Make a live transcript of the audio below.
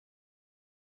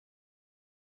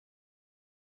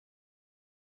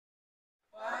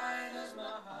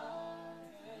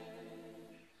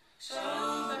so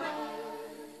bad.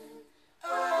 Oh,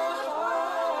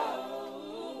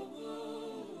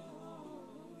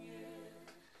 yeah.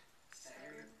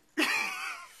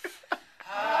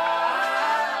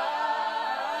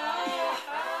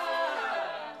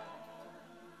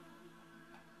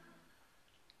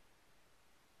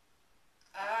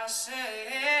 I said,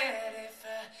 if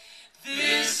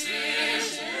this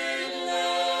isn't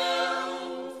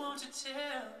love, won't you tell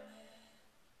me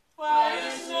why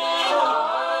is my heart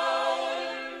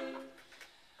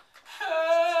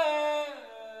hurt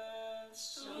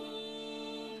so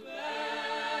bad?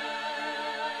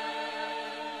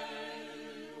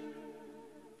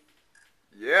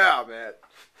 Yeah, man.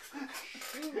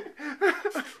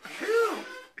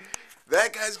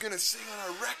 That guy's gonna sing on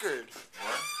our record.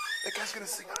 What? That guy's gonna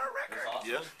sing on our record. That's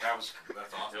awesome. Yeah.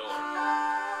 That's awesome.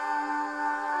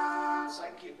 So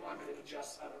I can keep one, but it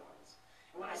adjusts other ones.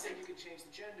 And when I said you can change the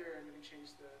gender and you can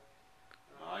change the...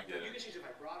 I get you it. can change the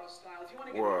vibrato style. If you want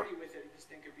to get Whoa. nerdy with it, this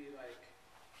thing could be like...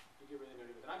 You get really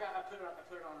nerdy with it. I put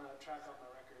it on a track off my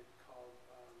record called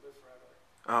Live Forever.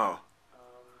 Oh.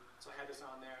 So I had this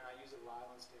on there and I use it live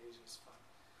on stage. It was fun.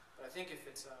 But I think if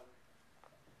it's...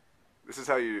 This is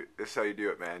how you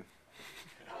do it, man.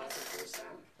 that's the first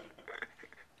sound.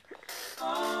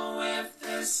 Oh, if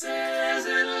this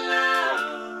isn't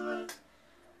love,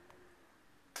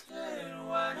 then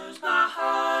why does my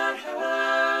heart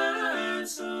hurt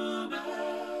so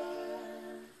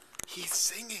bad? He's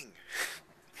singing.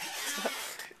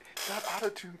 It's not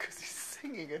auto-tune because he's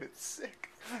singing and it's sick.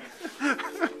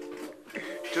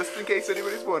 Just in case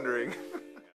anybody's wondering.